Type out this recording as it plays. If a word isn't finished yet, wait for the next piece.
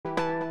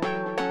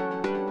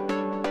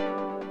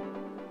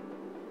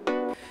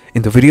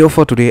In the video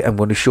for today, I'm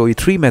going to show you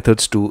 3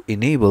 methods to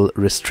enable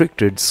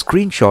restricted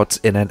screenshots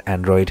in an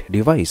Android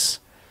device.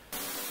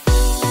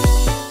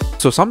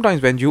 So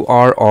sometimes when you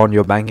are on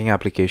your banking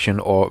application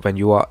or when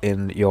you are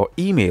in your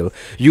email,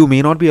 you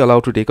may not be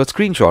allowed to take a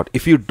screenshot.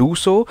 If you do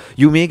so,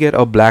 you may get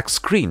a black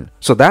screen.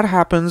 So that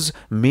happens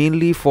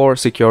mainly for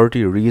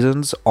security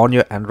reasons on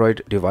your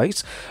Android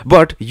device,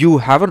 but you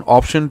have an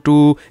option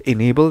to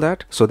enable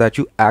that so that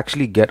you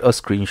actually get a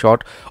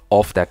screenshot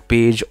of that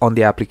page on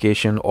the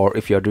application, or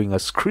if you're doing a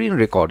screen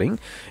recording,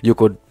 you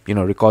could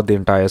record the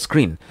entire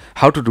screen.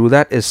 How to do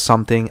that is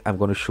something I'm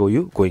going to show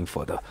you going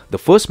further. The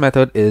first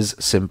method is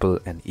simple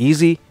and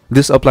easy.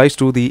 This applies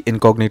to the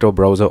incognito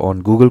browser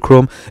on Google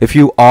Chrome. If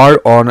you are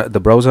on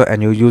the browser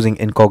and you're using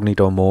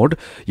incognito mode,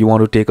 you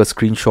want to take a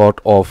screenshot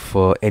of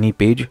any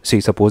page. Say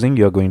supposing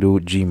you're going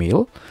to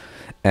Gmail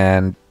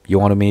and you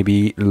want to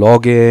maybe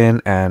log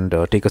in and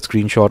take a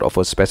screenshot of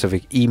a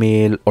specific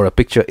email or a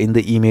picture in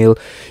the email.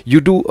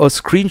 You do a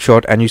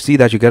screenshot and you see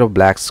that you get a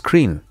black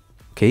screen.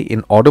 Okay,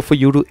 in order for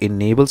you to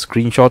enable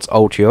screenshots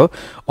out here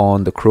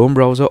on the Chrome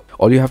browser,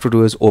 all you have to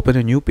do is open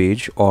a new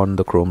page on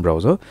the Chrome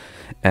browser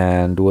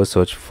and do a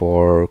search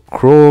for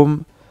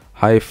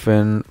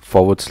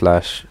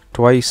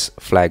Chrome-/twice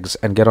flags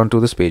and get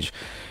onto this page.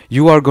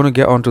 You are going to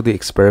get onto the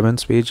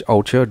experiments page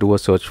out here, do a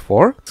search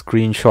for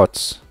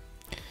screenshots.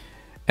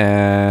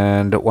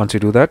 And once you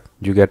do that,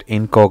 you get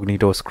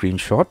incognito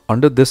screenshot.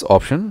 Under this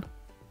option,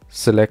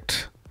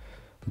 select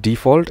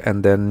default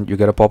and then you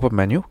get a pop-up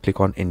menu, click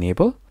on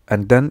enable.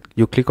 And then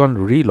you click on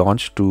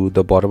relaunch to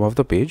the bottom of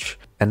the page.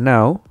 And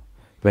now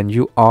when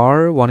you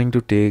are wanting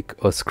to take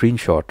a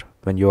screenshot,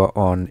 when you are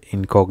on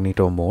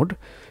incognito mode,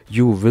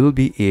 you will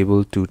be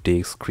able to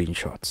take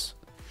screenshots.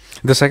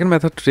 The second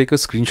method to take a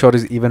screenshot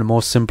is even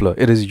more simpler.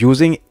 It is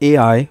using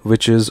AI,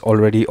 which is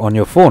already on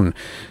your phone.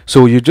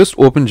 So you just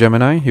open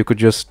Gemini. You could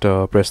just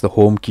press the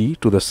home key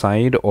to the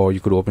side, or you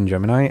could open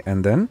Gemini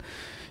and then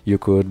you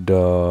could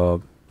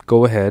go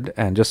ahead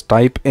and just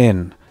type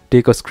in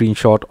take a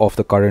screenshot of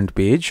the current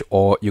page,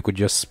 or you could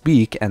just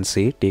speak and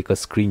say take a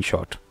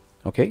screenshot.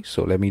 Okay,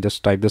 so let me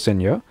just type this in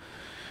here.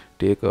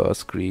 Take a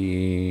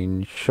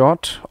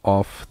screenshot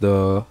of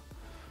the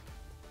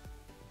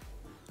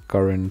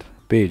current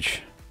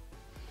page.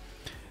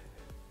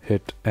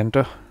 Hit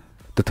enter.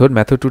 The third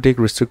method to take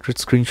restricted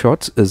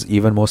screenshots is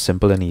even more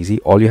simple and easy.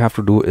 All you have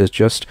to do is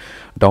just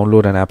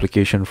download an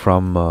application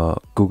from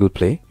Google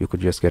Play. You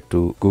could just get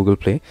to Google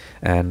Play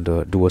and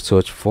do a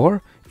search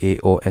for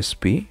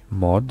AOSP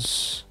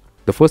mods,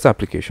 the first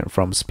application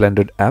from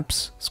Splendid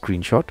Apps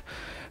screenshot.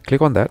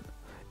 Click on that,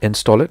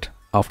 install it.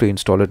 After you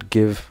install it,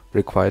 give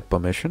required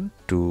permission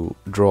to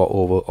draw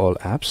over all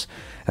apps.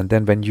 And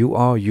then when you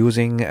are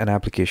using an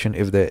application,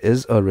 if there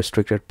is a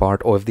restricted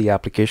part or if the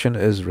application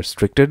is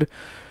restricted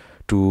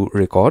to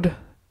record,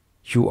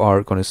 you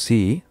are going to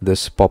see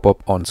this pop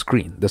up on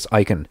screen, this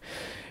icon.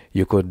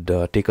 You could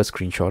take a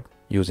screenshot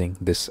using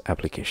this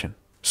application.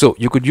 So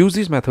you could use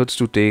these methods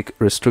to take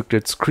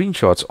restricted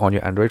screenshots on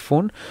your Android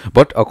phone,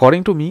 but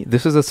according to me,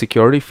 this is a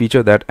security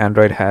feature that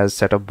Android has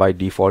set up by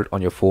default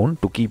on your phone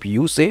to keep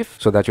you safe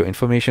so that your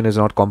information is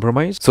not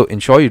compromised. So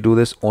ensure you do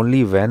this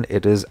only when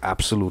it is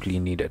absolutely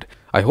needed.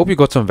 I hope you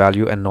got some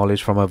value and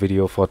knowledge from our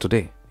video for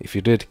today. If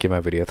you did, give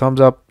my video a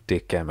thumbs up.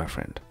 Take care, my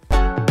friend.